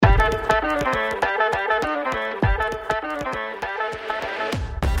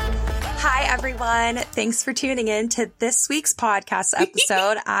everyone. Thanks for tuning in to this week's podcast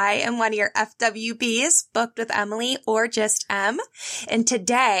episode. I am one of your FWBs, booked with Emily or just M. And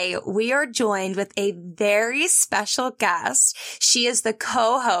today we are joined with a very special guest. She is the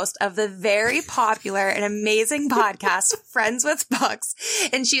co-host of the very popular and amazing podcast, Friends with Books.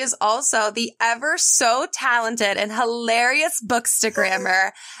 And she is also the ever so talented and hilarious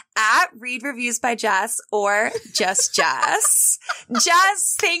bookstagrammer at Read Reviews by Jess or just Jess.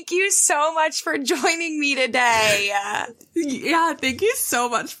 Jess, thank you so much for joining me today. Yeah, thank you so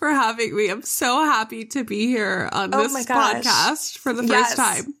much for having me. I'm so happy to be here on this podcast for the first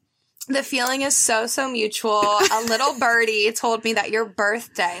time. The feeling is so mutual. A little birdie told me that your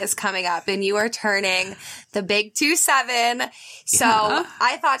birthday is coming up and you are turning the big 27. So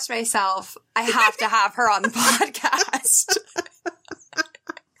I thought to myself, I have to have her on the podcast.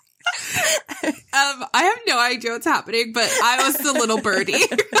 I have no idea what's happening, but I was the little birdie.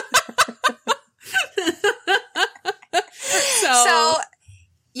 So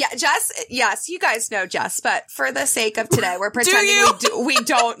yeah, Jess, yes, you guys know Jess, but for the sake of today, we're pretending we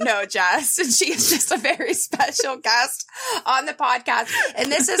don't know Jess, and she is just a very special guest on the podcast. And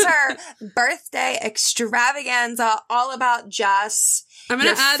this is her birthday extravaganza, all about Jess. I'm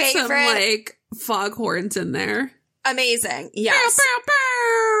going to add some, like, foghorns in there. Amazing. Yes. Bow, bow,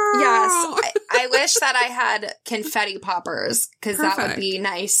 bow. Yes. I wish that I had confetti poppers because that would be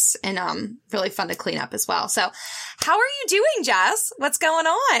nice and really fun to clean up as well. So how are you doing, Jess? What's going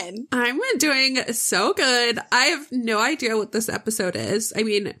on? I'm doing so good. I have no idea what this episode is. I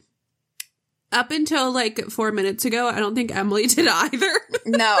mean, up until like 4 minutes ago, I don't think Emily did either.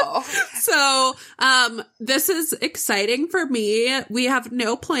 No. So, this is exciting for me. We have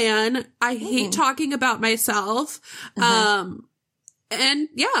no plan. I hate talking about myself. And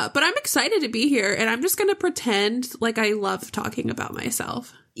yeah, but I'm excited to be here and I'm just going to pretend like I love talking about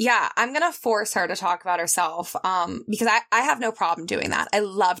myself. Yeah, I'm going to force her to talk about herself because I have no problem doing that. I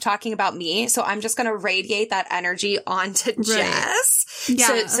love talking about me. So I'm just going to radiate that energy onto Jess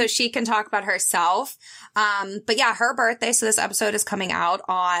so she can talk about herself. But yeah, her birthday. So this episode is coming out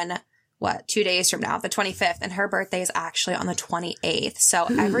on 2 days from now, the 25th. And her birthday is actually on the 28th. So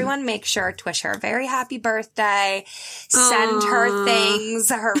everyone make sure to wish her a very happy birthday. Send her things.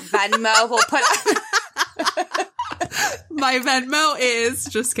 Her Venmo will put My Venmo is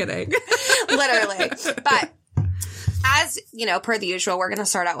just kidding. Literally. But as you know, per the usual, we're going to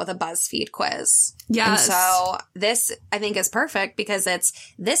start out with a BuzzFeed quiz. Yes. And so this, I think, is perfect because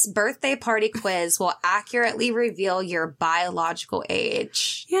this birthday party quiz will accurately reveal your biological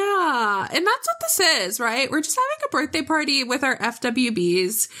age. Yeah. And that's what this is, right? We're just having a birthday party with our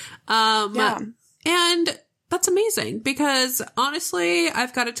FWBs. And that's amazing because honestly,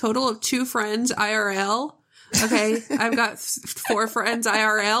 I've got a total of 2 friends IRL. Okay. I've got 4 friends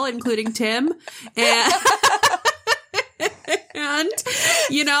IRL, including Tim. And,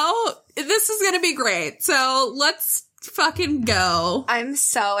 you know, this is going to be great. So let's fucking go. I'm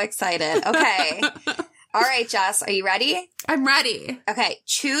so excited. Okay. All right, Jess, are you ready? I'm ready. Okay.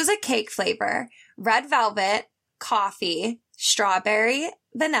 Choose a cake flavor: red velvet, coffee, strawberry,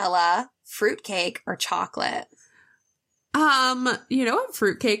 vanilla, fruitcake, or chocolate. You know what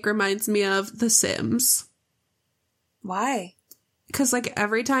fruitcake reminds me of? The Sims. Why? Because, like,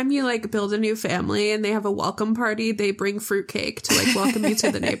 every time you, like, build a new family and they have a welcome party, they bring fruitcake to, like, welcome you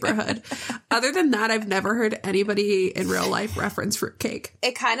to the neighborhood. Other than that, I've never heard anybody in real life reference fruitcake.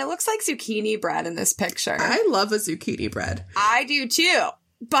 It kind of looks like zucchini bread in this picture. I love a zucchini bread. I do, too.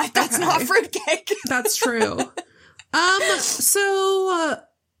 But that's not fruitcake. That's true.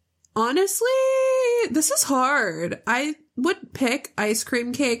 Honestly, this is hard. I would pick ice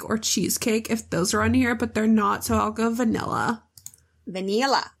cream cake or cheesecake if those are on here, but they're not, so I'll go vanilla.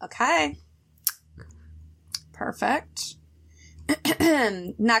 Vanilla. Okay. Perfect.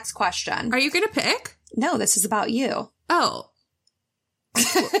 Next question. Are you going to pick? No, this is about you. Oh.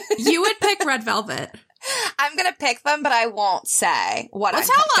 You would pick red velvet. I'm going to pick them, but I won't say what I'm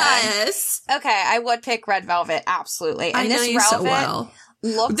tell picking. us. Okay, I would pick red velvet, absolutely. And I know you so well.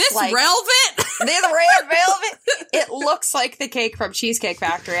 Looks this like velvet? This red velvet? It looks like the cake from Cheesecake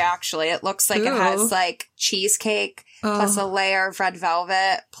Factory, actually. It looks like it has, like, cheesecake plus a layer of red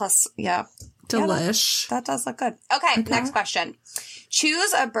velvet plus, Delish. That does look good. Okay, next question.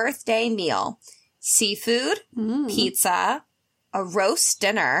 Choose a birthday meal: seafood, pizza, a roast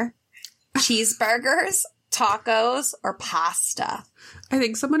dinner, cheeseburgers, tacos, or pasta. I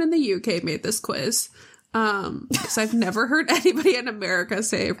think someone in the UK made this quiz. Because I've never heard anybody in America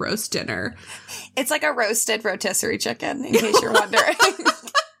say roast dinner. It's like a roasted rotisserie chicken, in case you're wondering.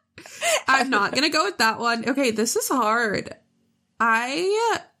 I'm not going to go with that one. Okay, this is hard.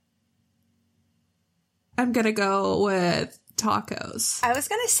 I I'm going to go with tacos. I was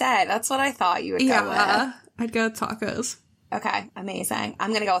going to say, that's what I thought you would go with. I'd go with tacos. Okay, amazing. I'm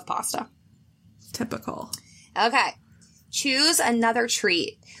going to go with pasta. Typical. Okay. Choose another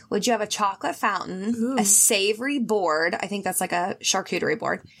treat. Would you have a chocolate fountain, Ooh. a savory board? I think that's like a charcuterie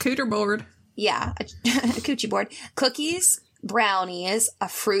board. Cooter board. Yeah, a coochie board. Cookies, brownies, a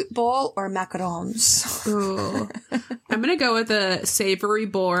fruit bowl, or macarons? Ooh. I'm going to go with a savory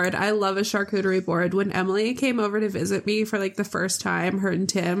board. I love a charcuterie board. When Emily came over to visit me for like the first time, her and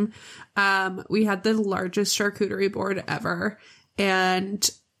Tim, we had the largest charcuterie board ever. And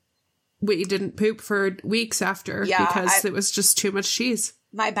we didn't poop for weeks after because it was just too much cheese.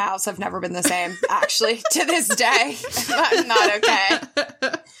 My bowels have never been the same, actually, to this day. I'm not okay.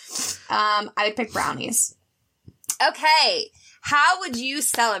 I would pick brownies. Okay. How would you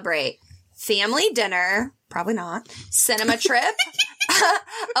celebrate? Family dinner? Probably not. Cinema trip?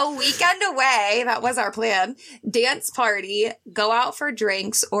 A weekend away? That was our plan. Dance party? Go out for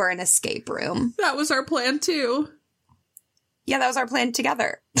drinks? Or an escape room? That was our plan too. Yeah, that was our plan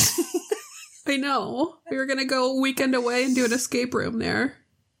together. I know. We were going to go a weekend away and do an escape room there.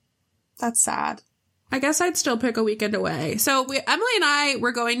 That's sad. I guess I'd still pick a weekend away. So Emily and I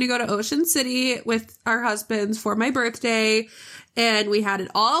were going to go to Ocean City with our husbands for my birthday, and we had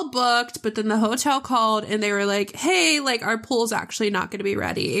it all booked, but then the hotel called and they were like, hey, like our pool's actually not going to be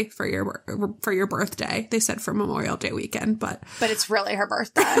ready for your birthday. They said for Memorial Day weekend, but it's really her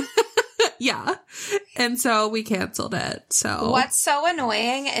birthday. Yeah. And so we canceled it. So what's so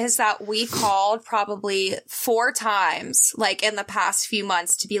annoying is that we called probably 4 times, like in the past few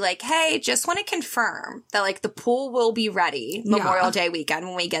months, to be like, hey, just want to confirm that like the pool will be ready Memorial Day weekend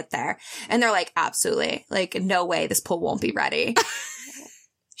when we get there. And they're like, absolutely. Like, no way this pool won't be ready.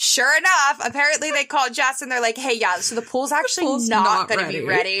 Sure enough, apparently they called Jess and they're like, hey, yeah, so the pool's actually not going to be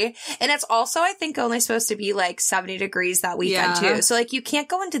ready. And it's also, I think, only supposed to be like 70 degrees that weekend too. So like you can't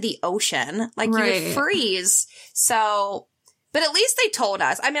go into the ocean. Like you would freeze. So, but at least they told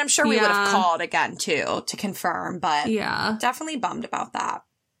us. I mean, I'm sure we would have called again too to confirm, but definitely bummed about that.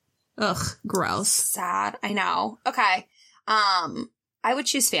 Ugh, gross. Sad. I know. Okay. I would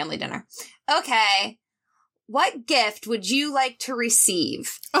choose family dinner. Okay. What gift would you like to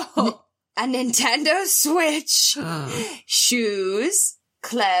receive? Oh. A Nintendo Switch, shoes,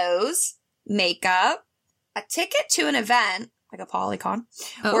 clothes, makeup, a ticket to an event, like a Polycon,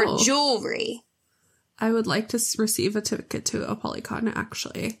 or jewelry. I would like to receive a ticket to a Polycon,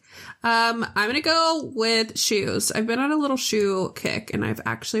 actually. I'm going to go with shoes. I've been on a little shoe kick, and I've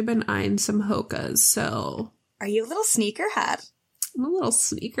actually been eyeing some Hokas, so... Are you a little sneakerhead? I'm a little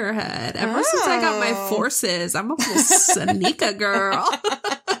sneakerhead. Ever since I got my forces, I'm a little sneaker girl.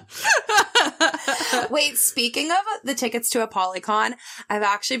 Wait, speaking of the tickets to a Polycon, I've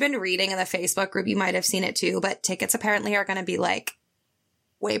actually been reading in the Facebook group, you might have seen it too, but tickets apparently are going to be like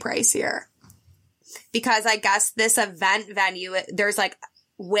way pricier. Because I guess this event venue, there's like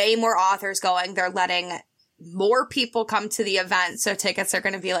way more authors going. They're letting more people come to the event, so tickets are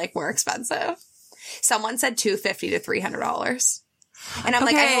going to be like more expensive. Someone said $250 to $300. And I'm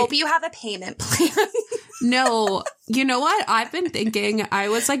like, I hope you have a payment plan. No, you know what? I've been thinking, I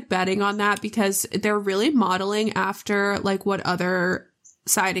was like betting on that because they're really modeling after like what other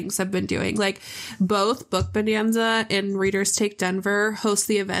sightings have been doing. Like both Book Bonanza and Readers Take Denver host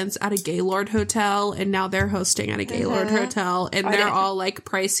the events at a Gaylord hotel, and now they're hosting at a Gaylord hotel, and they're all like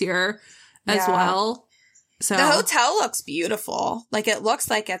pricier as well. So the hotel looks beautiful. Like it looks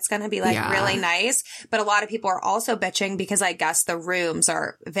like it's going to be like really nice, but a lot of people are also bitching because I guess the rooms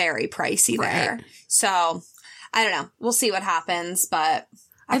are very pricey there. So I don't know. We'll see what happens, but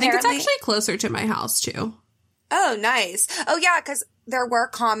I think it's actually closer to my house too. Oh, nice. Oh yeah, because there were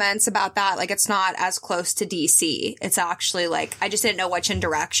comments about that. Like it's not as close to DC. It's actually like, I just didn't know which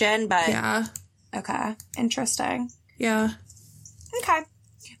direction, but okay. Interesting. Yeah. Okay.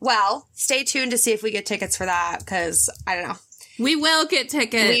 Well, stay tuned to see if we get tickets for that, because I don't know. We will get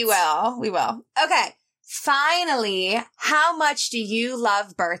tickets. We will. Okay. Finally, how much do you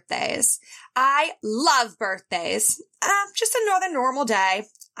love birthdays? I love birthdays. Just another normal day.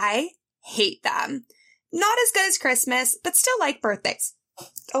 I hate them. Not as good as Christmas, but still like birthdays.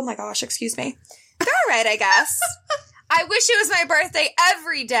 Oh my gosh, excuse me. They're all right, I guess. I wish it was my birthday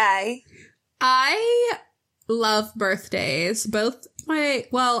every day. I love birthdays.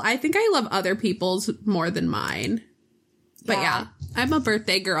 I think I love other people's more than mine. But yeah, I'm a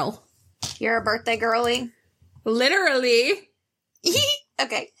birthday girl. You're a birthday girly? Literally.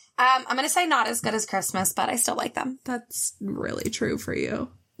 Okay. I'm going to say not as good as Christmas, but I still like them. That's really true for you.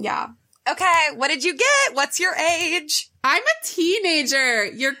 Yeah. Okay, what did you get? What's your age? I'm a teenager.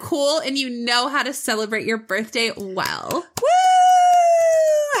 You're cool and you know how to celebrate your birthday well.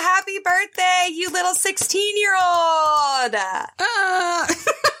 Woo! Happy birthday, you little 16-year-old.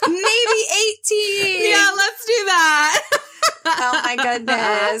 Maybe 18. Yeah, let's do that. Oh my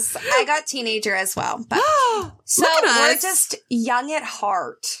goodness. I got teenager as well. But so we're just young at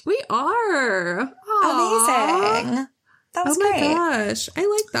heart. We are. Amazing. That was great. Oh my gosh. I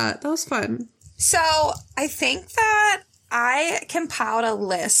like that. That was fun. So I think that I compiled a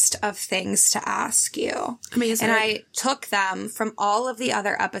list of things to ask you. Amazing. And I took them from all of the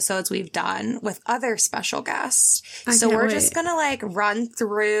other episodes we've done with other special guests. So we're just going to like run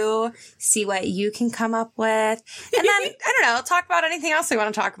through, see what you can come up with. And then, I don't know, talk about anything else we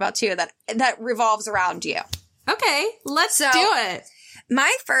want to talk about too that revolves around you. Okay, let's do it.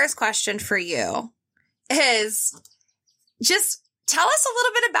 My first question for you is just tell us a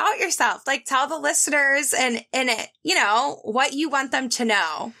little bit about yourself. Like, tell the listeners and you know, what you want them to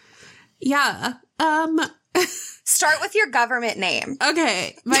know. Yeah. Start with your government name.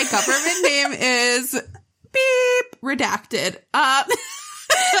 Okay. My government name is beep redacted.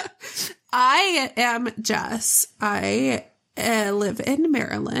 I am Jess. I live in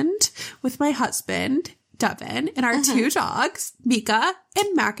Maryland with my husband, Devin, and our two dogs, Mika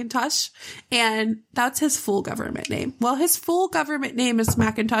and Macintosh. And that's his full government name. Well, his full government name is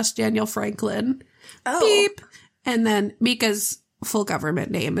Macintosh Daniel Franklin. Oh. Beep. And then Mika's full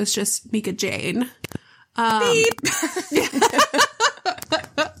government name is just Mika Jane. Beep.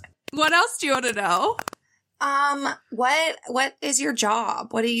 What else do you want to know? What is your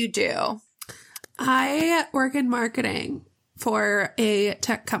job? What do you do? I work in marketing for a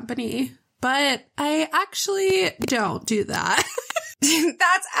tech company. But I actually don't do that.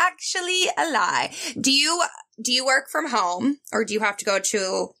 That's actually a lie. Do you work from home or do you have to go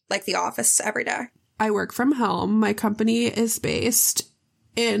to like the office every day? I work from home. My company is based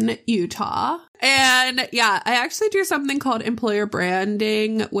in Utah. And yeah, I actually do something called employer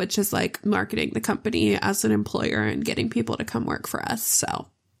branding, which is like marketing the company as an employer and getting people to come work for us. So,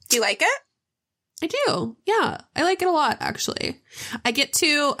 do you like it? I do. Yeah. I like it a lot, actually.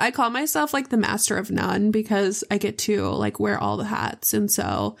 I call myself like the master of none because I get to like wear all the hats. And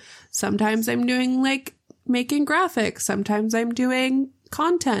so sometimes I'm doing like making graphics. Sometimes I'm doing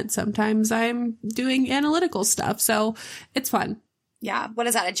content. Sometimes I'm doing analytical stuff. So it's fun. Yeah. What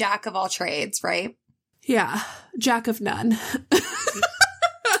is that? A jack of all trades, right? Yeah. Jack of none.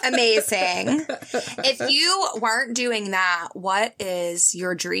 Amazing. If you weren't doing that, what is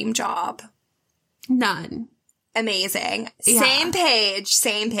your dream job? None. Amazing. Yeah. Same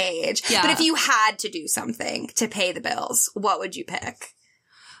page. Yeah. But if you had to do something to pay the bills, what would you pick?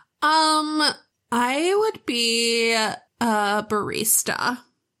 I would be a barista.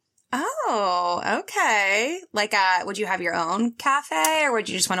 Oh, okay. Like, would you have your own cafe or would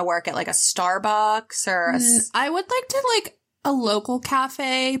you just want to work at like a Starbucks or I would like to like a local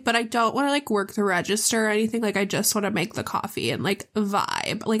cafe, but I don't want to like work the register or anything. Like I just want to make the coffee and like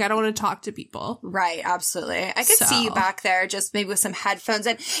vibe. Like I don't want to talk to people. Right. Absolutely. I could see you back there just maybe with some headphones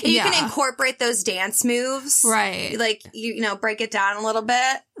and you can incorporate those dance moves. Right. Like, you know, break it down a little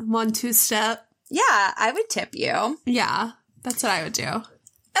bit. 1-2 step. Yeah. I would tip you. Yeah. That's what I would do.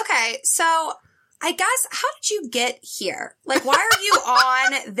 Okay. So I guess, how did you get here? Like, why are you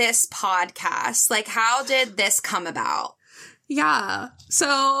on this podcast? Like, how did this come about? Yeah.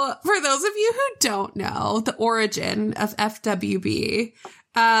 So for those of you who don't know the origin of FWB,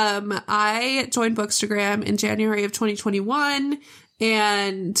 I joined Bookstagram in January of 2021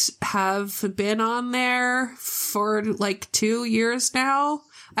 and have been on there for like 2 years now.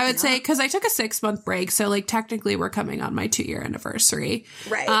 I would say, because I took a 6-month break. So like technically we're coming on my 2-year anniversary.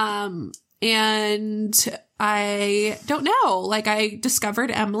 Right. And I don't know, like I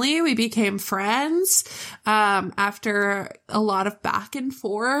discovered Emily. We became friends, after a lot of back and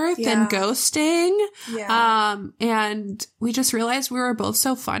forth and ghosting. Yeah. And we just realized we were both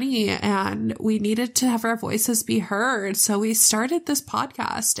so funny and we needed to have our voices be heard. So we started this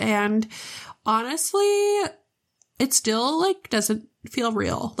podcast and honestly, it still like doesn't feel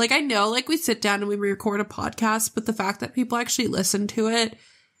real. Like I know like we sit down and we record a podcast, but the fact that people actually listen to it,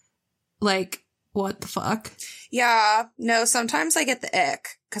 like, what the fuck? Yeah. No, sometimes I get the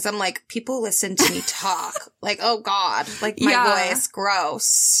ick because I'm like, people listen to me talk. Like, oh God, like my voice,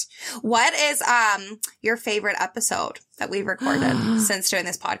 gross. What is your favorite episode that we've recorded since doing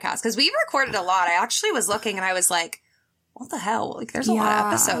this podcast? Because we've recorded a lot. I actually was looking and I was like, what the hell? Like, there's a lot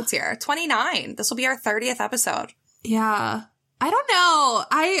of episodes here. 29. This will be our 30th episode. Yeah. I don't know.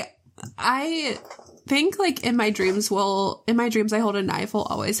 think like in my dreams I hold a knife will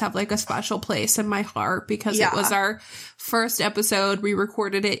always have like a special place in my heart because it was our first episode. We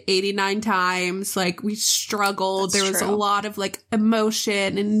recorded it 89 times. Like we struggled. There was a lot of like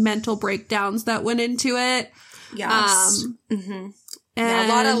emotion and mental breakdowns that went into it. Yes. And a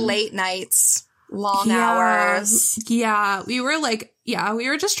lot of late nights, long hours. Yeah. We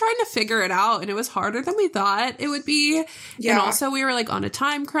were just trying to figure it out, and it was harder than we thought it would be. Yeah. And also we were like on a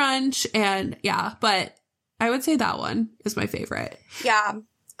time crunch, and but I would say that one is my favorite. Yeah,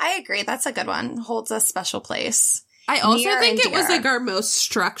 I agree. That's a good one. Holds a special place. I also think it was like our most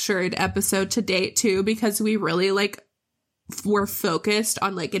structured episode to date too, because we really like were focused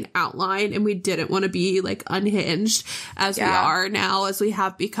on like an outline, and we didn't want to be like unhinged as we are now, as we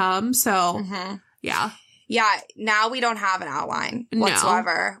have become. So yeah. Now we don't have an outline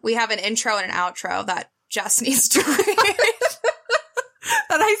whatsoever. We have an intro and an outro that Jess needs to read.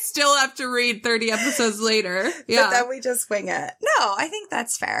 That I still have to read 30 episodes later. Yeah. But then we just wing it. No, I think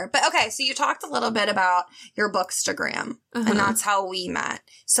that's fair. But okay, so you talked a little bit about your Bookstagram, and that's how we met.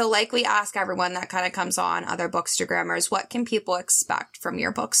 So like we ask everyone that kind of comes on, other Bookstagrammers, what can people expect from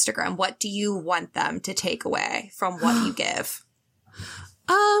your Bookstagram? What do you want them to take away from what you give?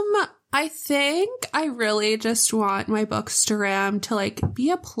 I think I really just want my Bookstagram to like be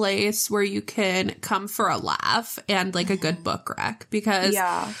a place where you can come for a laugh and like a good book rec, because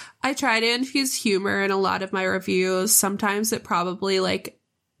I try to infuse humor in a lot of my reviews. Sometimes it probably like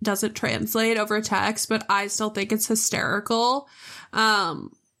doesn't translate over text, but I still think it's hysterical.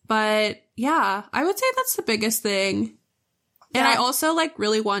 But yeah, I would say that's the biggest thing. And I also like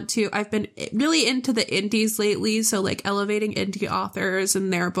really want to, I've been really into the indies lately. So like elevating indie authors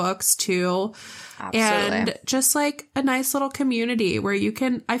and their books too. Absolutely. And just like a nice little community where you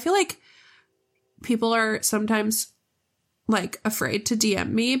can, I feel like people are sometimes like afraid to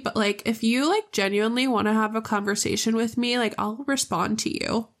DM me, but like if you like genuinely want to have a conversation with me, like I'll respond to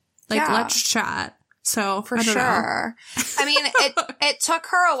you. Like let's chat. So for sure. I mean, it took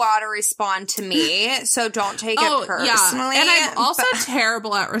her a while to respond to me, so don't take it personally. Yeah. And I'm also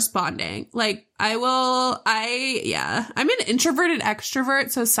terrible at responding. Like I'm an introverted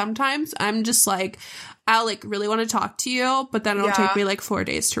extrovert, so sometimes I'm just like, I'll like really want to talk to you, but then it'll take me like 4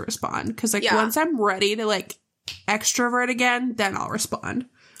 days to respond. Cause like once I'm ready to like extrovert again, then I'll respond.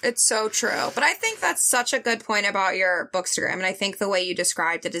 It's so true. But I think that's such a good point about your Bookstagram. And I think the way you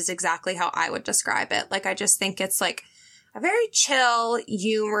described it is exactly how I would describe it. Like, I just think it's like a very chill,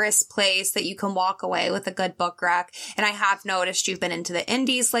 humorous place that you can walk away with a good book rec. And I have noticed you've been into the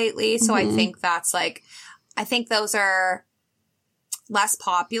indies lately. So I think that's like, I think those are less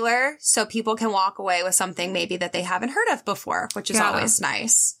popular. So people can walk away with something maybe that they haven't heard of before, which is always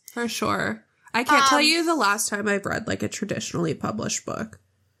nice. For sure. I can't tell you the last time I've read like a traditionally published book.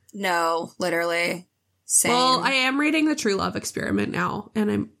 No, literally. Same. Well, I am reading The True Love Experiment now, and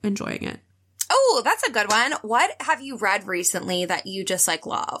I'm enjoying it. Oh, that's a good one. What have you read recently that you just like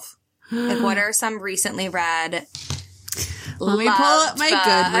love? Like, what are some recently read? Let me pull up my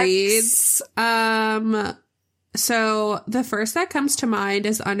Goodreads. So the first that comes to mind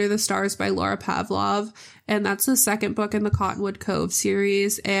is Under the Stars by Laura Pavlov, and that's the second book in the Cottonwood Cove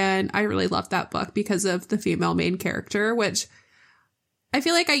series, and I really love that book because of the female main character, which I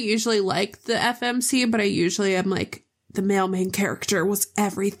feel like I usually like the FMC, but I usually am like, the male main character was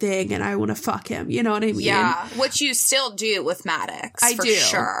everything and I want to fuck him. You know what I mean? Yeah, which you still do with Maddox. I do.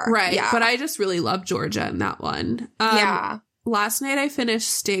 Sure. Right. Yeah. But I just really love Georgia in that one. Last night I finished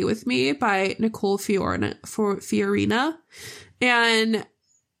Stay With Me by Nicole Fiorina. And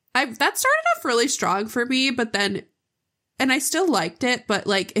that started off really strong for me, but then, and I still liked it, but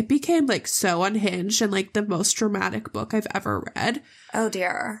like it became like so unhinged and like the most dramatic book I've ever read. Oh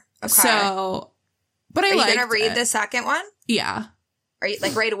dear. Okay. So, but Are you going to read the second one? Yeah. Are you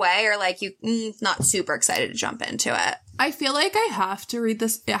like right away, or like you not super excited to jump into it? I feel like I have to read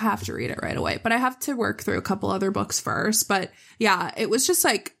this. I have to read it right away, but I have to work through a couple other books first. But yeah, it was just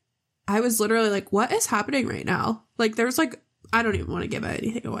like, I was literally like, what is happening right now? Like there's like, I don't even want to give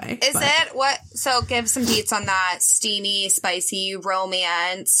anything away. Is it what? So give some beats on that. Steamy, spicy,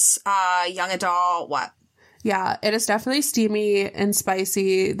 romance, young adult, what? Yeah, it is definitely steamy and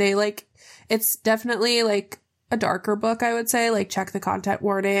spicy. It's definitely like a darker book, I would say. Like check the content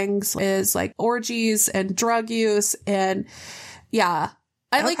warnings, is like orgies and drug use. And yeah,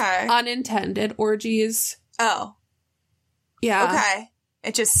 I like unintended orgies. Oh. Yeah. Okay.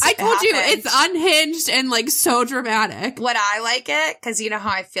 I told you, it's unhinged and like so dramatic. Would I like it? Because you know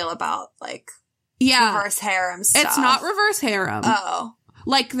how I feel about like reverse harem stuff. It's not reverse harem. Oh.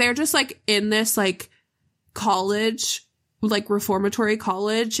 Like they're just like in this like college like reformatory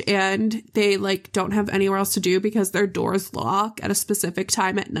college, and they like don't have anywhere else to do because their doors lock at a specific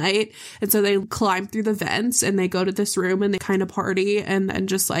time at night. And so they climb through the vents and they go to this room and they kind of party and then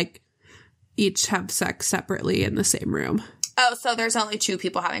just like each have sex separately in the same room. Oh, so there's only 2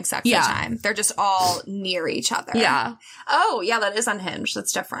 people having sex Yeah. at a time. They're just all near each other. Yeah. Oh, yeah, that is unhinged.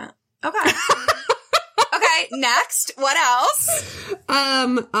 That's different. Okay. Okay, next. What else?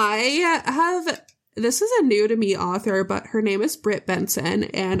 I have, this is a new to me author, but her name is Britt Benson,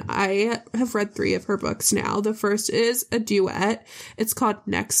 and I have read 3 of her books now. The first is a duet. It's called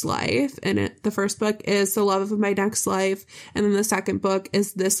Next Life, and the first book is The Love of My Next Life, and then the second book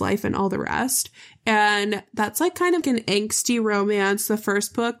is This Life and All the Rest. And that's like kind of an angsty romance. The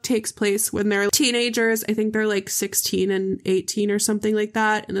first book takes place when they're teenagers. I think they're like 16 and 18 or something like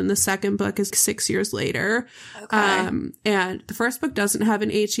that. And then the second book is 6 years later. Okay. And the first book doesn't have an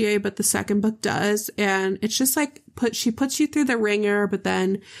HEA, but the second book does. And it's just like she puts you through the ringer, but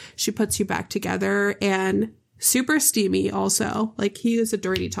then she puts you back together, and super steamy also. Like, he is a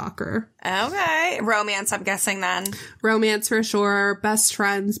dirty talker. Okay. Romance, I'm guessing then. Romance for sure. Best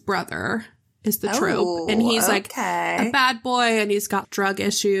friend's brother is the trope. And he's like a bad boy, and he's got drug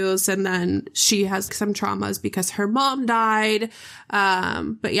issues, and then she has some traumas because her mom died.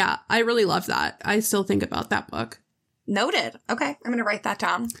 But yeah, I really love that. I still think about that book. Noted. Okay. I'm going to write that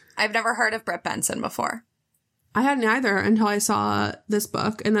down. I've never heard of Britt Benson before. I hadn't either until I saw this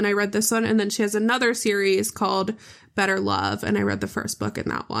book, and then I read this one, and then she has another series called Better Love, and I read the first book in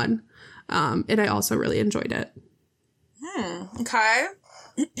that one. And I also really enjoyed it. Okay.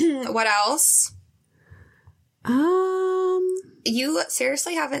 What else? You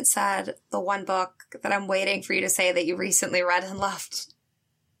seriously haven't said the one book that I'm waiting for you to say that you recently read and loved.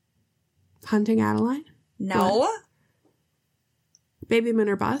 Hunting Adeline? No. What? Baby Men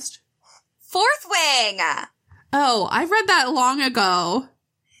Are Bust? Fourth Wing! Oh, I read that long ago.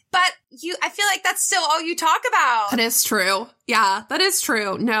 But I feel like that's still all you talk about. That is true. Yeah, that is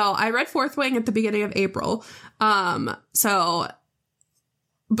true. No, I read Fourth Wing at the beginning of April.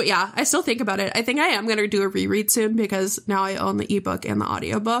 But yeah, I still think about it. I think I am going to do a reread soon because now I own the ebook and the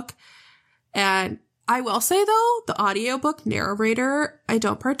audiobook. And I will say, though, the audiobook narrator, I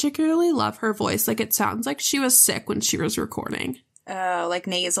don't particularly love her voice. Like, it sounds like she was sick when she was recording. Oh, like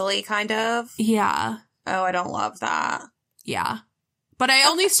nasally kind of? Yeah. Oh, I don't love that. Yeah. But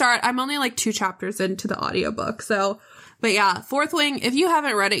I'm only like 2 chapters into the audiobook. But yeah, Fourth Wing, if you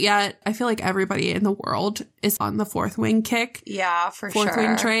haven't read it yet, I feel like everybody in the world is on the Fourth Wing kick. Yeah, for sure. Fourth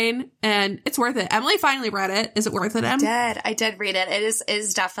Wing train. And it's worth it. Emily finally read it. Is it worth it, Em? I did read it. It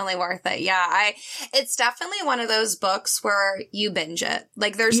is definitely worth it. Yeah, it's definitely one of those books where you binge it.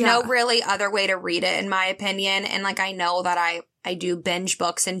 Like, there's no really other way to read it, in my opinion. And like, I know that I do binge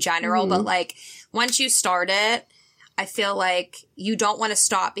books in general, but like, once you start it, I feel like you don't want to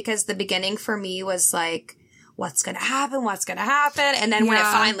stop, because the beginning for me was like, what's going to happen? What's going to happen? And then when it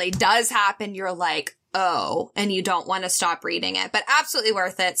finally does happen, you're like, oh, and you don't want to stop reading it, but absolutely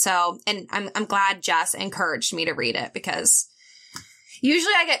worth it. So, and I'm glad Jess encouraged me to read it, because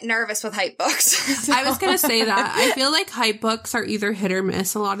usually I get nervous with hype books. So. I was going to say that. I feel like hype books are either hit or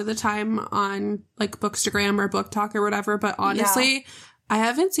miss a lot of the time on like Bookstagram or Book Talk or whatever. But honestly, I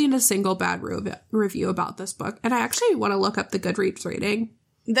haven't seen a single bad review about this book. And I actually want to look up the Goodreads rating.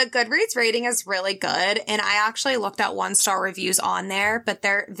 The Goodreads rating is really good. And I actually looked at 1-star reviews on there, but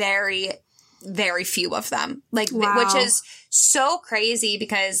they're very, very few of them. Like, which is so crazy,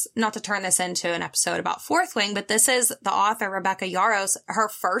 because not to turn this into an episode about Fourth Wing, but this is the author, Rebecca Yarros, her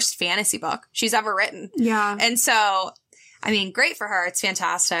first fantasy book she's ever written. Yeah. And so, I mean, great for her. It's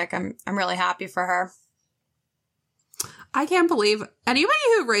fantastic. I'm really happy for her. I can't believe anybody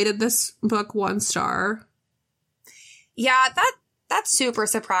who rated this book 1 star. Yeah, that's super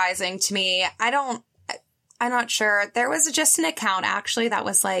surprising to me. I'm not sure. There was just an account actually that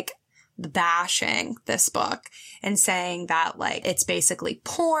was like bashing this book and saying that like it's basically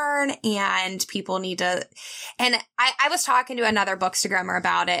porn and people need to, and I was talking to another bookstagrammer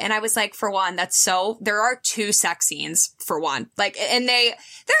about it, and I was like, for one, there are 2 sex scenes for one, like, and they're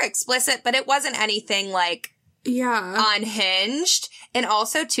explicit, but it wasn't anything like unhinged, and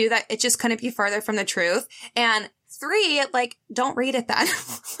also 2, that it just couldn't be further from the truth, and 3, like, don't read it then.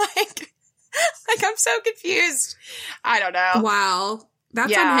 like I'm so confused. I don't know. Wow.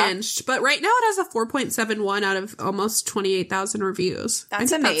 That's unhinged. But right now it has a 4.71 out of almost 28,000 reviews.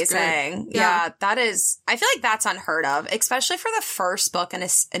 That's amazing. Yeah, that is, I feel like that's unheard of, especially for the first book in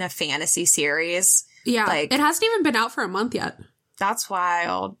a fantasy series. Yeah. Like, it hasn't even been out for a month yet. That's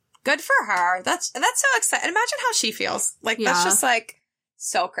wild. Good for her. That's so exciting. Imagine how she feels. Like, that's just like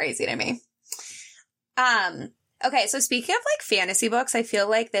so crazy to me. Okay, so speaking of like fantasy books, I feel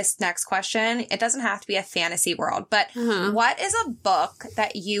like this next question, it doesn't have to be a fantasy world, but what is a book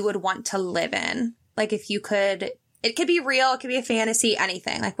that you would want to live in? Like if you could, it could be real, it could be a fantasy,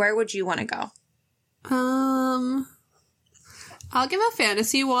 anything. Like where would you want to go? I'll give a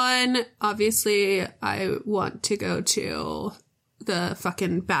fantasy one. Obviously, I want to go to the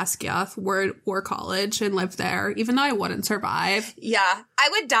fucking Basquiat War College and live there, even though I wouldn't survive. Yeah, I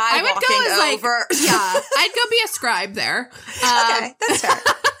would die. I would go as over. I'd go be a scribe there. Okay, that's fair.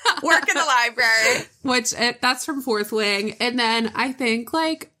 Work in the library. Which, that's from Fourth Wing. And then I think,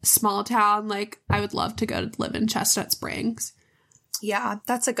 like, small town, like, I would love to go to live in Chestnut Springs. Yeah,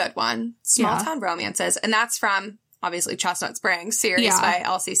 that's a good one. Small town romances. And that's from, obviously, Chestnut Springs, series by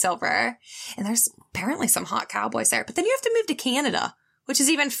Elsie Silver. And there's apparently some hot cowboys there. But then you have to move to Canada, which is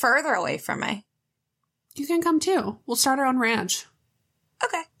even further away from me. You can come, too. We'll start our own ranch.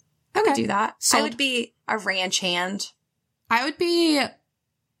 Okay. I would do that. Sold. I would be a ranch hand. I would be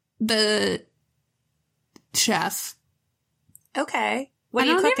the chef. Okay. What I are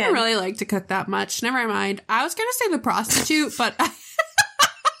you don't cooking? even really like to cook that much. Never mind. I was going to say the prostitute, but...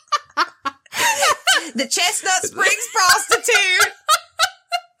 The Chestnut Springs prostitute.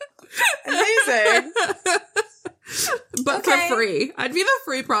 Amazing. But for free. I'd be the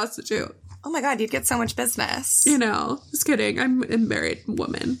free prostitute. Oh my God, you'd get so much business. You know, just kidding. I'm a married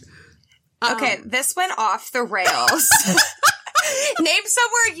woman. Okay, this went off the rails. Name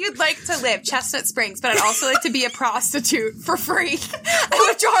somewhere you'd like to live. Chestnut Springs, but I'd also like to be a prostitute for free. I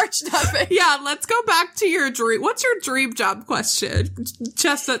would charge nothing. Yeah, let's go back to your dream. What's your dream job question?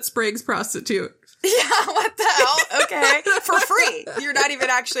 Chestnut Springs prostitute. Yeah, what the hell? Okay. For free. You're not even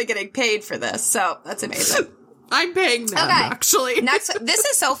actually getting paid for this, so that's amazing. I'm paying them, actually. Next, this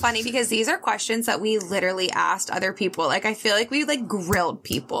is so funny because these are questions that we literally asked other people. Like, I feel like we, like, grilled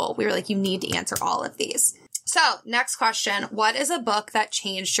people. We were like, you need to answer all of these. So, next question. What is a book that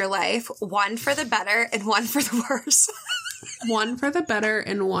changed your life? One for the better and one for the worse. One for the better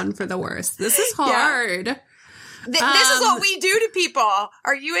and one for the worse. This is hard. Yeah. This is what we do to people.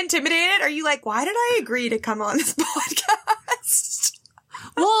 Are you intimidated? Are you like, why did I agree to come on this podcast?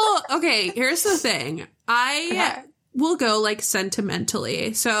 Well, okay, here's the thing. I will go, like,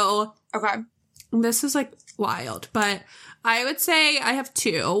 sentimentally. So, this is, like, wild. But I would say I have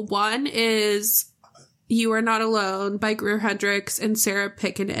two. One is You Are Not Alone by Greer Hendricks and Sarah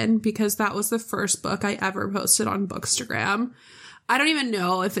Pickenen, because that was the first book I ever posted on Bookstagram. I don't even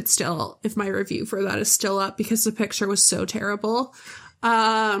know if my review for that is still up because the picture was so terrible.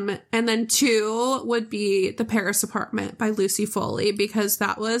 And then two would be The Paris Apartment by Lucy Foley, because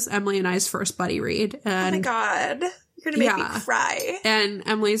that was Emily and I's first buddy read. And, oh my God. You're going to make me cry. And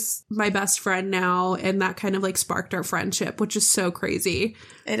Emily's my best friend now, and that kind of, like, sparked our friendship, which is so crazy.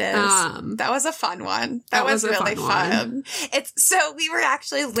 It is. That was a fun one. That was really fun. So we were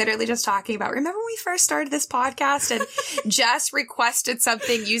actually literally just talking about, remember when we first started this podcast and Jess requested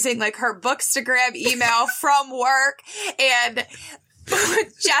something using, like, her Bookstagram email from work, and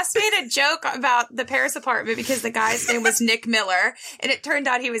Jess made a joke about The Paris Apartment because the guy's name was Nick Miller, and it turned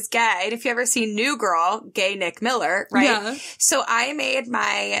out he was gay. And if you ever seen New Girl, gay Nick Miller, right? Yeah. So I made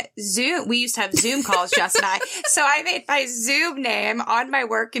my Zoom, we used to have Zoom calls, Jess and I. So I made my Zoom name on my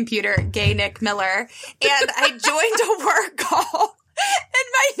work computer, gay Nick Miller, and I joined a work call, and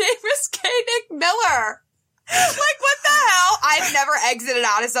my name was gay Nick Miller. Like, what the hell? I've never exited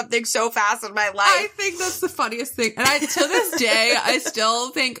out of something so fast in my life. I think that's the funniest thing. And to this day, I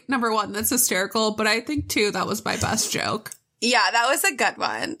still think, number one, that's hysterical. But I think, two, that was my best joke. Yeah, that was a good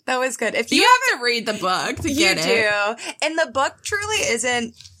one. That was good. If you have to read the book to get it. You do. And the book truly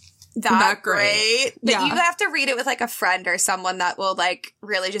isn't that great. But you have to read it with, like, a friend or someone that will, like,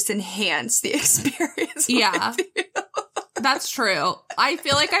 really just enhance the experience. Yeah. With you. That's true. I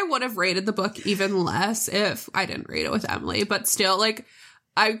feel like I would have rated the book even less if I didn't read it with Emily, but still, like,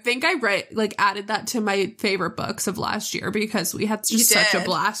 I think I added that to my favorite books of last year because we had just such a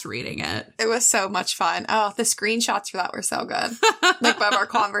blast reading it. It was so much fun. Oh, the screenshots for that were so good. Like, of our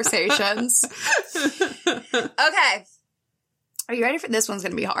conversations. Okay. Are you ready for this? One's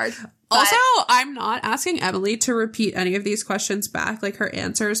going to be hard. Also, I'm not asking Emily to repeat any of these questions back, like her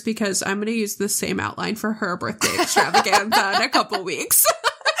answers, because I'm going to use the same outline for her birthday extravaganza in a couple weeks.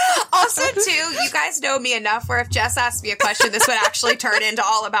 Also, too, you guys know me enough where if Jess asked me a question, this would actually turn into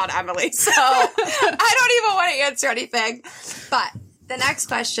all about Emily. So I don't even want to answer anything. But the next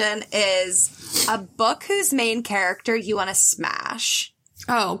question is a book whose main character you want to smash.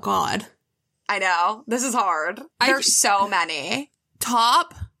 Oh, God. I know. This is hard. There's so many.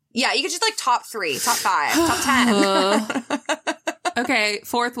 Top? Yeah, you could just, like, top 3, top 5, top 10. Okay,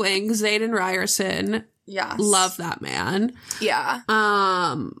 Fourth Wing, Zayden Ryerson. Yes. Love that man. Yeah.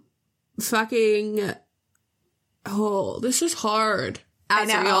 Fucking. Oh, this is hard.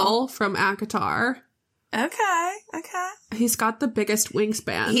 Azrael from ACOTAR. Okay. He's got the biggest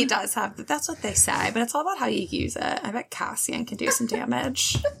wingspan. He does have. That's what they say, but it's all about how you use it. I bet Cassian can do some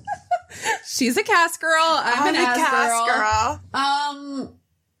damage. She's a Cass girl. I'm an Az Cass girl.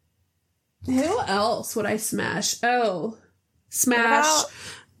 Who else would I smash? Oh, smash.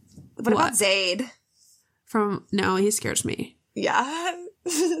 What about Zayd? No, he scares me. Yeah.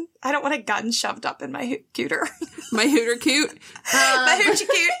 I don't want a gun shoved up in my cooter. My hooter cute. My hoochie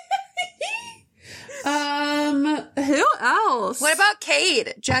cute. Who else? What about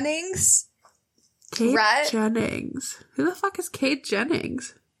Cade Jennings? Cade Rhett? Jennings. Who the fuck is Cade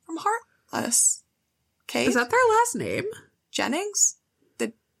Jennings? From Heartless. Cade? Is that their last name? Jennings?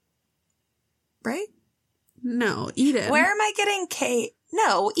 Right? No, Eden. Where am I getting Cade?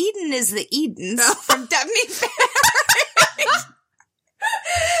 No, Eden is the Edens from Debney Fair.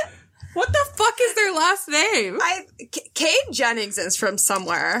 What the fuck is their last name? Cade Jennings is from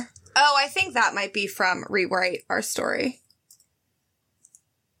somewhere. Oh, I think that might be from Rewrite Our Story.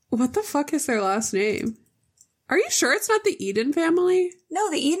 What the fuck is their last name? Are you sure it's not the Eden family?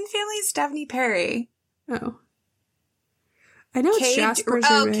 No, the Eden family is Devney Perry. Oh. I know it's Jasper's.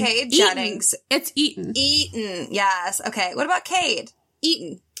 Oh, Cade Jennings. It's Eaton. Eaton, yes. Okay, what about Cade?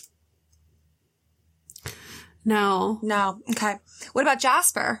 Eaton. No. Okay. What about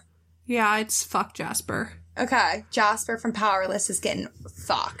Jasper? Yeah, it's fuck Jasper. Okay, Jasper from Powerless is getting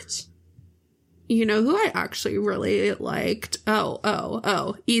fucked. You know who I actually really liked?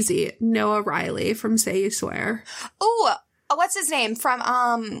 Oh, easy. Noah Riley from Say You Swear. Oh, what's his name?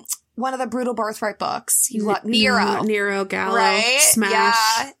 From one of the Brutal Birthright books. Nero. Nero Gallo. Right? Smash.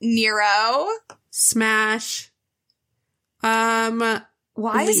 Yeah, Nero. Smash. Why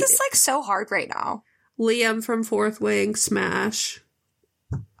is this like so hard right now? Liam from Fourth Wing. Smash.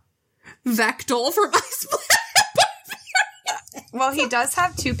 Vectel from Ice Well, he does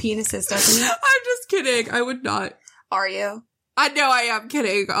have two penises, doesn't he? I'm just kidding. I would not. Are you? I know I am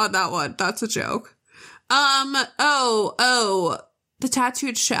kidding on that one. That's a joke. The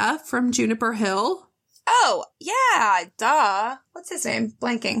tattooed chef from Juniper Hill. Oh, yeah, duh. What's his name?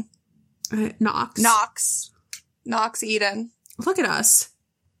 Blanking. Knox. Knox Eden. Look at us.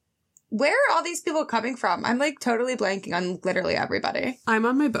 Where are all these people coming from? I'm like totally blanking on literally everybody. I'm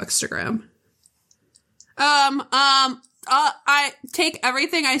on my Bookstagram. I take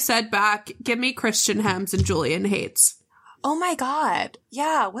everything I said back. Give me Christian Hems and Julian Hates. Oh my god.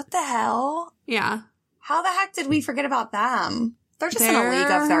 Yeah, what the hell? Yeah. How the heck did we forget about them? They're just in a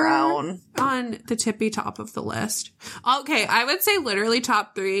league of their own. On the tippy top of the list. Okay, I would say literally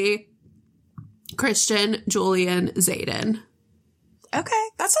top 3. Christian, Julian, Zayden. Okay,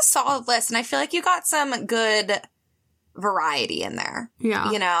 that's a solid list. And I feel like you got some good variety in there. Yeah.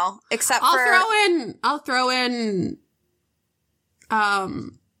 You know? Except I'll throw in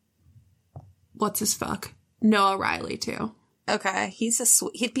what's his fuck? Noah Riley too. Okay.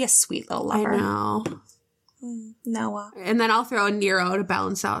 He'd be a sweet little lover. I know. Noah. And then I'll throw in Nero to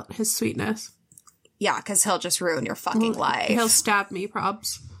balance out his sweetness. Yeah, because he'll just ruin your fucking life. He'll stab me,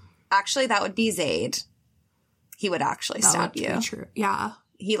 probs. Actually, that would be Zayd. He would actually stab you. Be true. Yeah.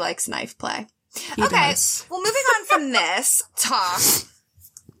 He likes knife play. He okay. does. Well, moving on from this talk,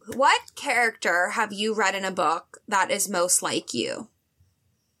 what character have you read in a book that is most like you?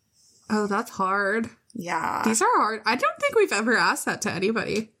 Oh, that's hard. Yeah. These are hard. I don't think we've ever asked that to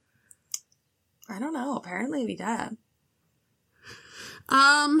anybody. I don't know. Apparently we did.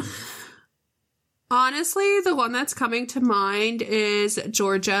 Honestly, the one that's coming to mind is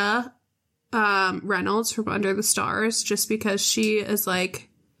Georgia Reynolds from Under the Stars, just because she is like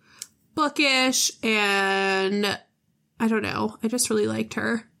bookish and I don't know. I just really liked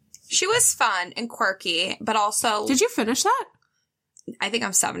her. She was fun and quirky, but also... Did you finish that? I think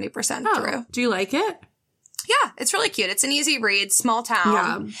I'm 70% through. Do you like it? Yeah, it's really cute. It's an easy read, small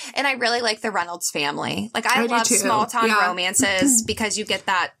town. Yeah. And I really like the Reynolds family. Like, I love small town romances because you get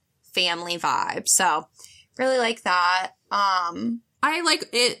that family vibe. So, really like that. I like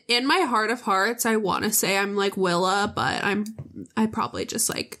it in my heart of hearts. I want to say I'm like Willa, but I probably just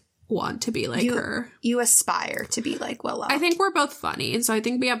like want to be like her. You aspire to be like Willa. I think we're both funny, and so I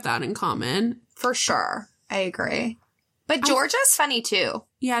think we have that in common. For sure. I agree. But Georgia's funny too.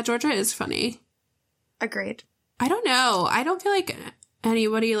 Yeah, Georgia is funny. Agreed. I don't know. I don't feel like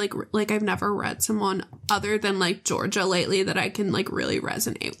anybody like I've never read someone other than like Georgia lately that I can like really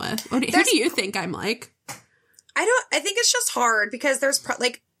resonate with. Who do you think I'm like? I think it's just hard because there's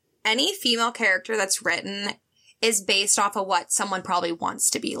like any female character that's written is based off of what someone probably wants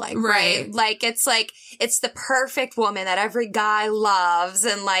to be like. Like, it's the perfect woman that every guy loves.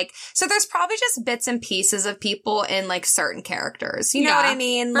 And like, so there's probably just bits and pieces of people in like certain characters. You know what I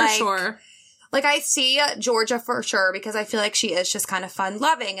mean? For sure. Like, I see Georgia for sure because I feel like she is just kind of fun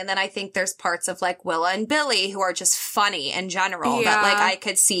loving. And then I think there's parts of like Willa and Billy who are just funny in general that like I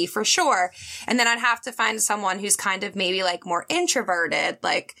could see for sure. And then I'd have to find someone who's kind of maybe like more introverted.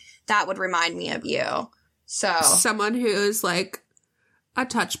 Like, that would remind me of you. So someone who's like a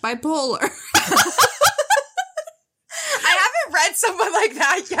touch bipolar. I haven't read someone like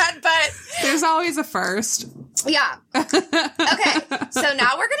that yet, but there's always a first. Yeah. Okay. So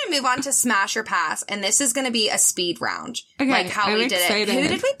now we're going to move on to Smash or Pass, and this is going to be a speed round. Okay, like how we excited. did it. Who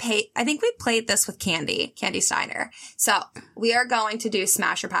did we pay? I think we played this with Candy Steiner. So we are going to do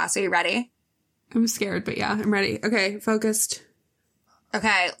Smash or Pass. Are you ready? I'm scared, but yeah, I'm ready. Okay, focused.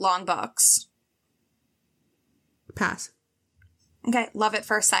 Okay, long books. Pass. Okay, Love at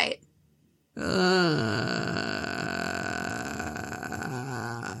First Sight.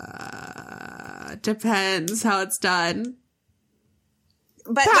 Depends how it's done.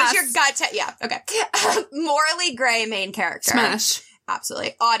 But what's your gut? Yeah, okay. Morally gray main character. Smash.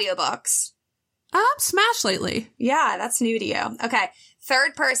 Absolutely. Audiobooks. Smash lately. Yeah, that's new to you. Okay.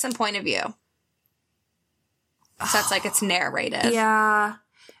 Third person point of view. So that's like it's narrated. Yeah.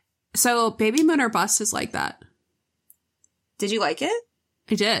 So Baby Moon or Bust is like that. Did you like it?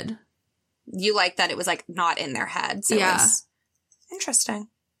 I did. You liked that it was like not in their heads. It was interesting.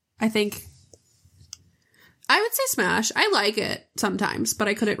 I think I would say Smash. I like it sometimes, but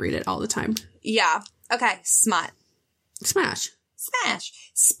I couldn't read it all the time. Yeah. Okay. Smut. Smash.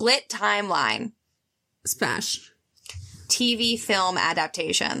 Split timeline. Smash. TV film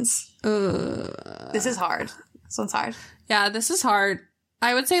adaptations. This is hard. This one's hard. Yeah, this is hard.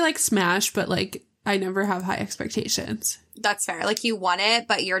 I would say like Smash, but like I never have high expectations. That's fair. Like you want it,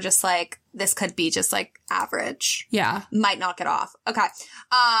 but you're just like, this could be just like average. Yeah. Might knock it off. Okay.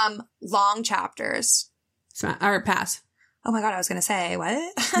 Long chapters. Or pass. Oh my God, I was going to say, what?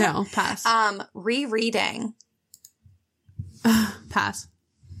 No, pass. Rereading. Pass.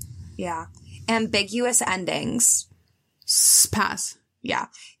 Yeah. Ambiguous endings. Pass. Yeah.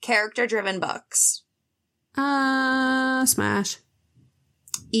 Character-driven books. Smash.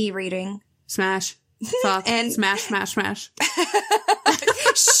 E-reading. Smash. Fuck. And smash. I'm going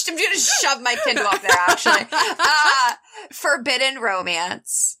to shove my Kindle up there, actually. Forbidden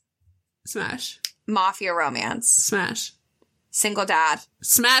romance. Smash. Mafia romance. Smash. Single dad.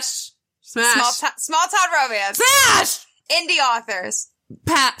 Smash. Smash. Small town romance. Smash! Indie authors.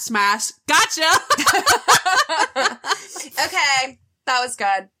 Smash. Gotcha! Okay. That was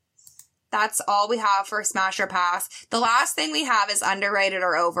good. That's all we have for Smash or Pass. The last thing we have is underrated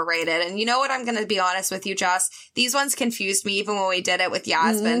or overrated. And you know what? I'm going to be honest with you, Jess. These ones confused me even when we did it with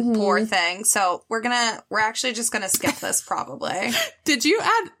Yasmin. Mm-hmm. Poor thing. So we're actually just going to skip this probably. Did you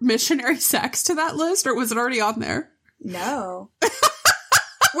add missionary sex to that list or was it already on there? No.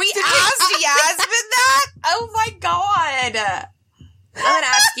 We asked Yasmin that? Oh my God. I'm going to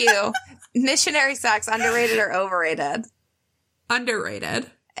ask you, missionary sex, underrated or overrated? Underrated.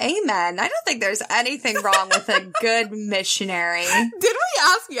 Amen. I don't think there's anything wrong with a good missionary. Did we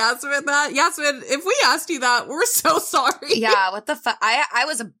ask Yasmin that? Yasmin, if we asked you that, we're so sorry. Yeah, what the fuck? I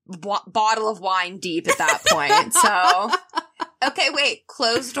was a bottle of wine deep at that point, so. Okay, wait.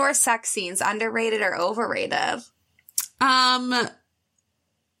 Closed door sex scenes, underrated or overrated?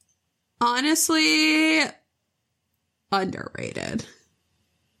 Honestly, underrated.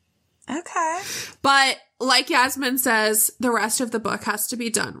 Okay. But like Yasmin says, the rest of the book has to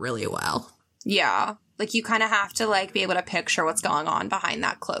be done really well. Yeah. Like you kind of have to like be able to picture what's going on behind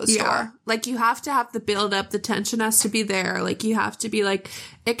that closed door. Like you have to have the build up, the tension has to be there. Like you have to be like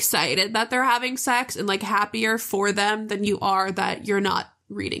excited that they're having sex and like happier for them than you are that you're not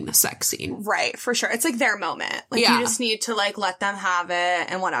reading the sex scene. Right, for sure. It's like their moment. Like you just need to like let them have it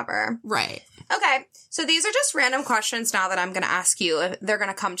and whatever. Right. Okay. So these are just random questions now that I'm going to ask you. They're going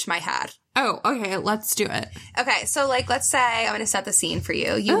to come to my head. Oh, okay. Let's do it. Okay. So like, let's say I'm going to set the scene for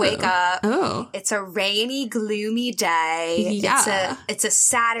you. You wake up. Oh. It's a rainy, gloomy day. Yeah. It's a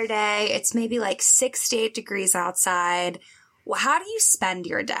Saturday. It's maybe like 68 degrees outside. Well, how do you spend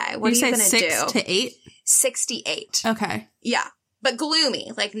your day? What are you going to do? 6 to 8? 68. Okay. Yeah. But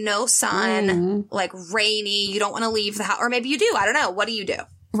gloomy, like no sun, like rainy. You don't want to leave the house. Or maybe you do. I don't know. What do you do?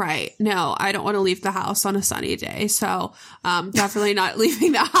 Right. No, I don't want to leave the house on a sunny day. So definitely not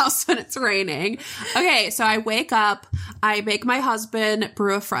leaving the house when it's raining. Okay. So I wake up. I make my husband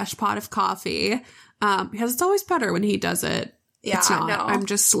brew a fresh pot of coffee because it's always better when he does it. Yeah, it's not. no. I'm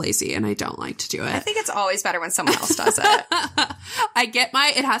just lazy and I don't like to do it. I think it's always better when someone else does it.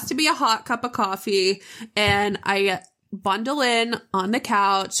 it has to be a hot cup of coffee, and I bundle in on the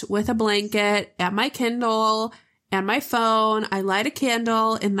couch with a blanket and my Kindle and my phone. I light a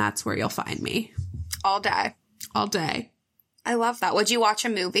candle, and that's where you'll find me. All day. All day. I love that. Would you watch a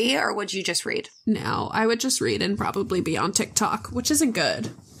movie or would you just read? No, I would just read and probably be on TikTok, which isn't good,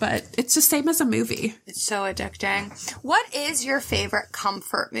 but it's the same as a movie. It's so addicting. What is your favorite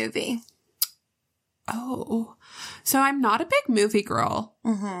comfort movie? Oh, so I'm not a big movie girl.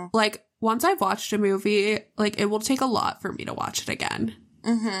 Mm-hmm. Like, once I've watched a movie, like, it will take a lot for me to watch it again.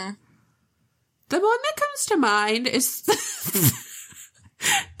 Mm-hmm. The one that comes to mind is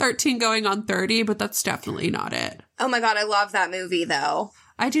 13 going on 30, but that's definitely not it. Oh my God, I love that movie though.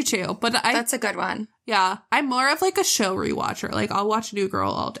 I do too, but that's a good one. Yeah, I'm more of like a show rewatcher. Like, I'll watch New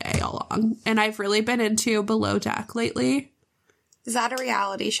Girl all day, all long. And I've really been into Below Deck lately. Is that a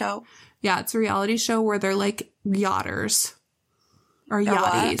reality show? Yeah, it's a reality show where they're like yachters. Or They're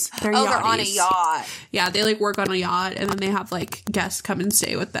yachties. what? They're oh, yachties. They're on a yacht. Yeah, they like work on a yacht and then they have like guests come and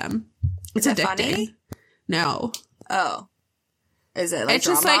stay with them. It's Is it addicting. funny? No. Oh. Is it like it's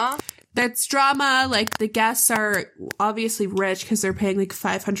drama? Just like, that's drama. Like, the guests are obviously rich because they're paying like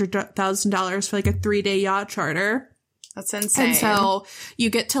 $500,000 for like a 3-day yacht charter. That's insane. And so you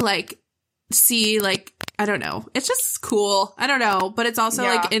get to like see like, I don't know. It's just cool. I don't know. But it's also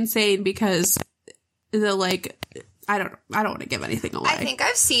like insane because the like, I don't want to give anything away. I think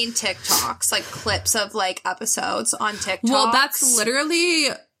I've seen TikToks, like clips of like episodes on TikTok. Well, that's literally...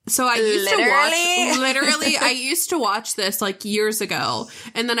 So I used to watch this like years ago,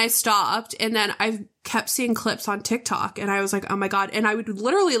 and then I stopped, and then I kept seeing clips on TikTok, and I was like, oh my God. And I would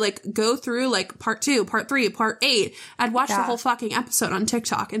literally like go through like part 2, part 3, part 8. I'd watch the whole fucking episode on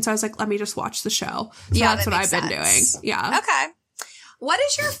TikTok. And so I was like, let me just watch the show. So that's what I've been doing. Yeah. Okay. What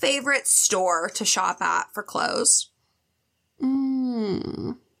is your favorite store to shop at for clothes?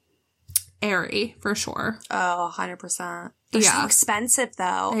 Aerie, for sure. Oh, 100%. They're so expensive,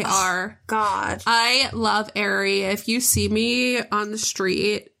 though. They are. God. I love Aerie. If you see me on the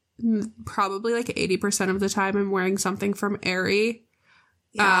street, probably like 80% of the time I'm wearing something from Aerie.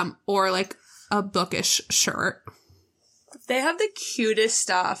 Yeah. Or like a bookish shirt. They have the cutest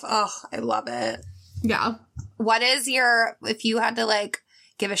stuff. Oh, I love it. Yeah. What is your, if you had to like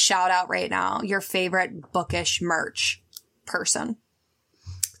give a shout out right now, your favorite bookish merch person?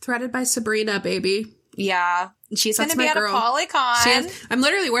 Threaded by Sabrina, baby. Yeah. She's going to be at a Polycon. I'm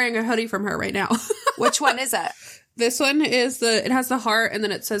literally wearing a hoodie from her right now. Which one is it? This one is it has the heart and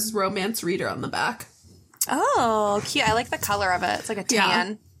then it says romance reader on the back. Oh, cute. I like the color of it. It's like a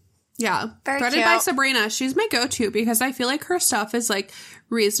tan. Yeah. Very Threaded cute. by Sabrina. She's my go-to because I feel like her stuff is like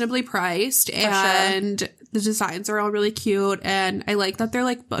reasonably priced and the designs are all really cute. And I like that they're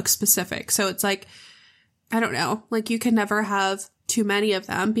like book specific. So it's like, I don't know, like you can never have too many of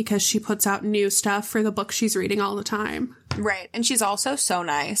them because she puts out new stuff for the book she's reading all the time. Right. And she's also so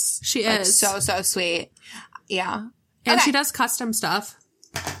nice. She like, is. So sweet. Yeah. And she does custom stuff.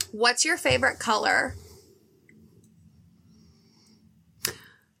 What's your favorite color?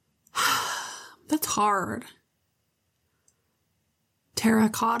 That's hard.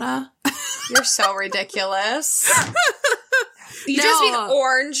 Terracotta. You're so ridiculous. You just mean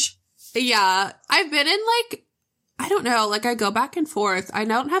orange. Yeah. I've been in like, I don't know, like I go back and forth. I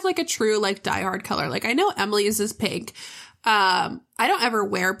don't have like a true like diehard color. Like I know Emily's is pink. I don't ever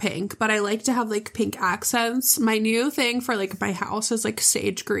wear pink, but I like to have like pink accents. My new thing for like my house is like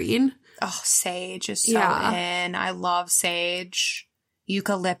sage green. Oh, sage is so in. I love sage.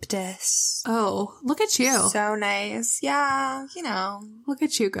 Eucalyptus. Oh, look at you. So nice. Yeah, you know. Look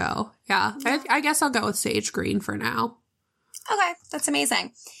at you go. Yeah. I guess I'll go with sage green for now. Okay, that's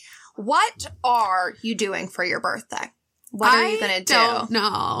amazing. What are you doing for your birthday? What are you going to do? I don't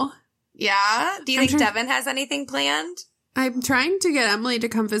know. Yeah? Do you think Devin has anything planned? I'm trying to get Emily to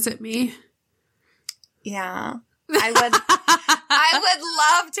come visit me. Yeah. I would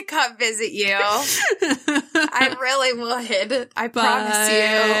love to come visit you. I really would. I promise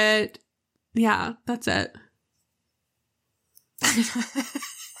you. Yeah, that's it.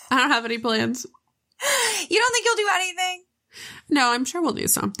 I don't have any plans. You don't think you'll do anything? No, I'm sure we'll do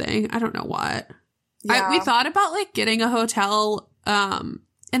something. I don't know what. Yeah. We thought about like getting a hotel in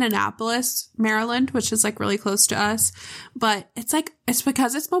Annapolis, Maryland, which is like really close to us. But it's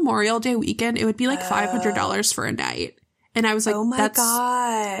because it's Memorial Day weekend. It would be like $500 for a night. And I was like, oh my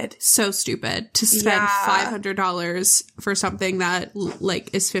God. So stupid to spend $500 for something that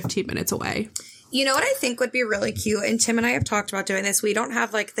like is 15 minutes away. You know what I think would be really cute? And Tim and I have talked about doing this. We don't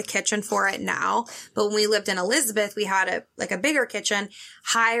have like the kitchen for it now, but when we lived in Elizabeth, we had a bigger kitchen.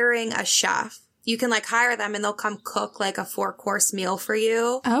 Hiring a chef. You can like hire them and they'll come cook like a 4-course meal for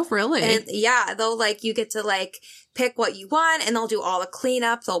you. Oh, really? And yeah, they'll like, you get to like pick what you want and they'll do all the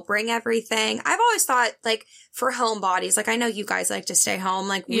cleanup. They'll bring everything. I've always thought like for homebodies, like I know you guys like to stay home.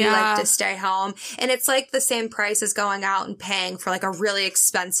 Like we like to stay home, and it's like the same price as going out and paying for like a really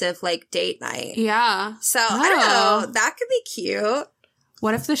expensive like date night. Yeah. So I don't know. That could be cute.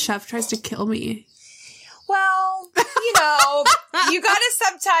 What if the chef tries to kill me? Well, you know, you gotta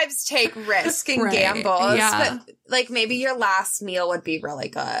sometimes take risk and gambles. Yeah. But like maybe your last meal would be really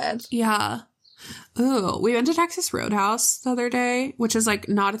good. Yeah. Ooh, we went to Texas Roadhouse the other day, which is like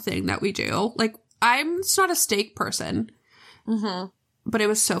not a thing that we do. Like, I'm just not a steak person. Mm-hmm. But it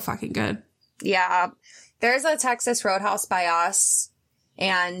was so fucking good. Yeah. There's a Texas Roadhouse by us,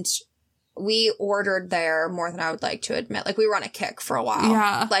 and we ordered there more than I would like to admit. Like, we were on a kick for a while.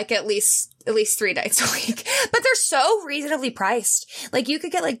 Yeah. Like, at least 3 nights a week. But they're so reasonably priced. Like, you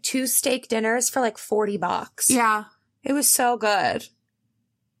could get, like, 2 steak dinners for, like, $40. Yeah. It was so good.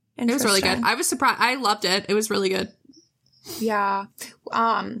 It was really good. I was surprised. I loved it. It was really good. Yeah.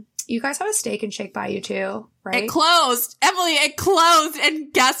 You guys have a Steak and Shake by you, too, right? It closed. Emily, it closed.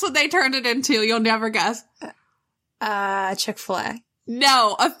 And guess what they turned it into? You'll never guess. Chick-fil-A.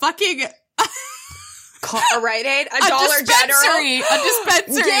 No, a fucking... A Rite Aid? A Dollar General? A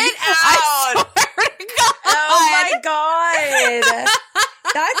dispensary. Get out! I swear to God. Oh my God.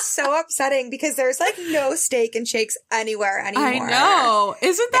 That's so upsetting because there's like no Steak and Shakes anywhere anymore. I know.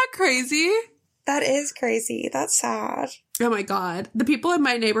 Isn't that crazy? That is crazy. That's sad. Oh my God. The people in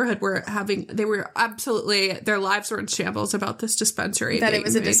my neighborhood were absolutely, their lives were in shambles about this dispensary. That it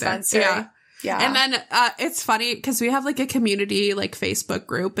was a dispensary. Yeah. Yeah. And then it's funny because we have like a community like Facebook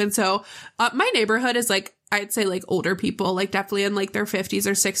group. And so my neighborhood is like, I'd say like older people, like definitely in like their 50s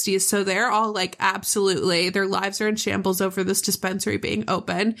or 60s. So they're all like absolutely, their lives are in shambles over this dispensary being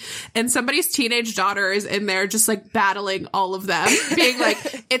open. And somebody's teenage daughter is in there just like battling all of them, being like,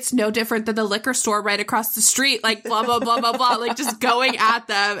 it's no different than the liquor store right across the street, like blah, blah, blah, blah, blah, like just going at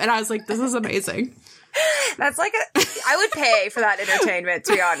them. And I was like, this is amazing. That's like I would pay for that entertainment,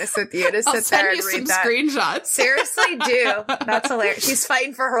 to be honest with you, to sit there and read that. Screenshots. Seriously, do. That's hilarious. She's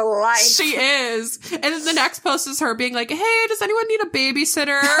fighting for her life. She is. And then the next post is her being like, hey, does anyone need a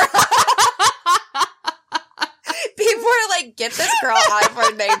babysitter? People are like, get this girl out of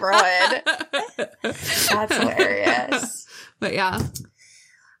our neighborhood. That's hilarious. But yeah.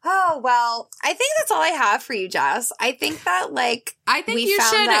 Oh, well, I think that's all I have for you, Jess. I think that, like, I think you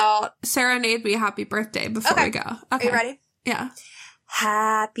should serenade me happy birthday before we go. Okay. Are you ready? Yeah.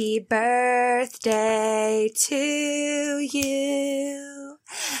 Happy birthday to you.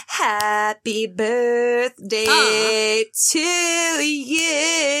 Happy birthday to you.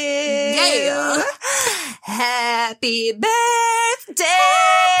 Yeah. Happy birthday,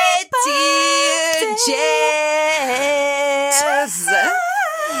 dear Jess.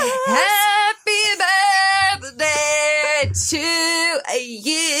 Happy birthday to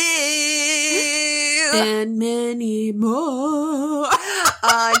you. And many more.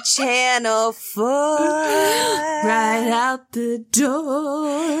 On Channel 4. Right out the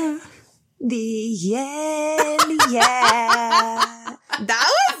door. The end, yeah. That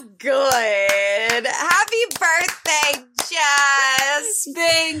was good. Happy birthday, Jess.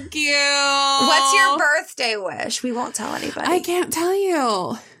 Thank you. What's your birthday wish? We won't tell anybody. I can't tell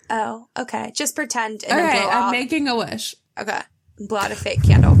you. Oh, okay. Just pretend and Okay, then blow I'm out. making a wish. Okay. Blow out a fake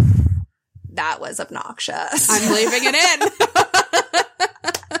candle. That was obnoxious. I'm leaving it in.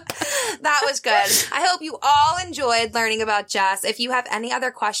 That was good. I hope you all enjoyed learning about Jess. If you have any other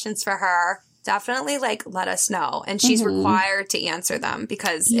questions for her, definitely like let us know. And she's required to answer them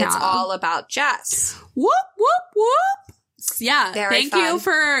because it's all about Jess. Whoop, whoop, whoop. Yeah. Very Thank fun. you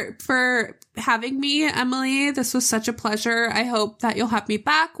for having me, Emily. This was such a pleasure. I hope that you'll have me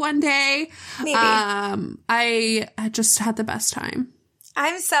back one day. Maybe. I just had the best time.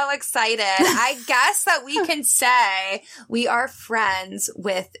 I'm so excited. I guess that we can say we are friends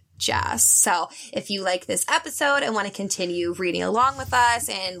with Jess. So if you like this episode and want to continue reading along with us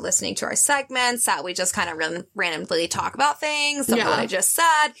and listening to our segments that we just kind of randomly talk about things, some of what I just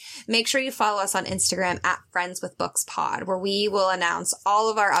said, make sure you follow us on Instagram at Friends with Books Pod, where we will announce all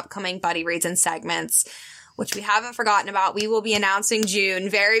of our upcoming buddy reads and segments, which we haven't forgotten about. We will be announcing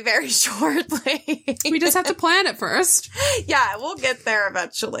June very, very shortly. We just have to plan it first. Yeah, we'll get there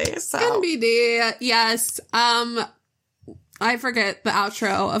eventually. So NBD, yes. I forget the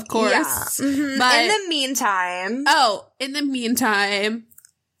outro, of course. Yeah. Mm-hmm. But in the meantime, in the meantime,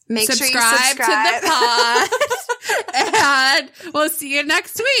 Make subscribe sure you subscribe to the pod. And we'll see you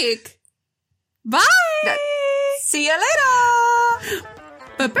next week. Bye. See you later.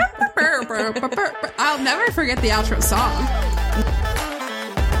 I'll never forget the outro song.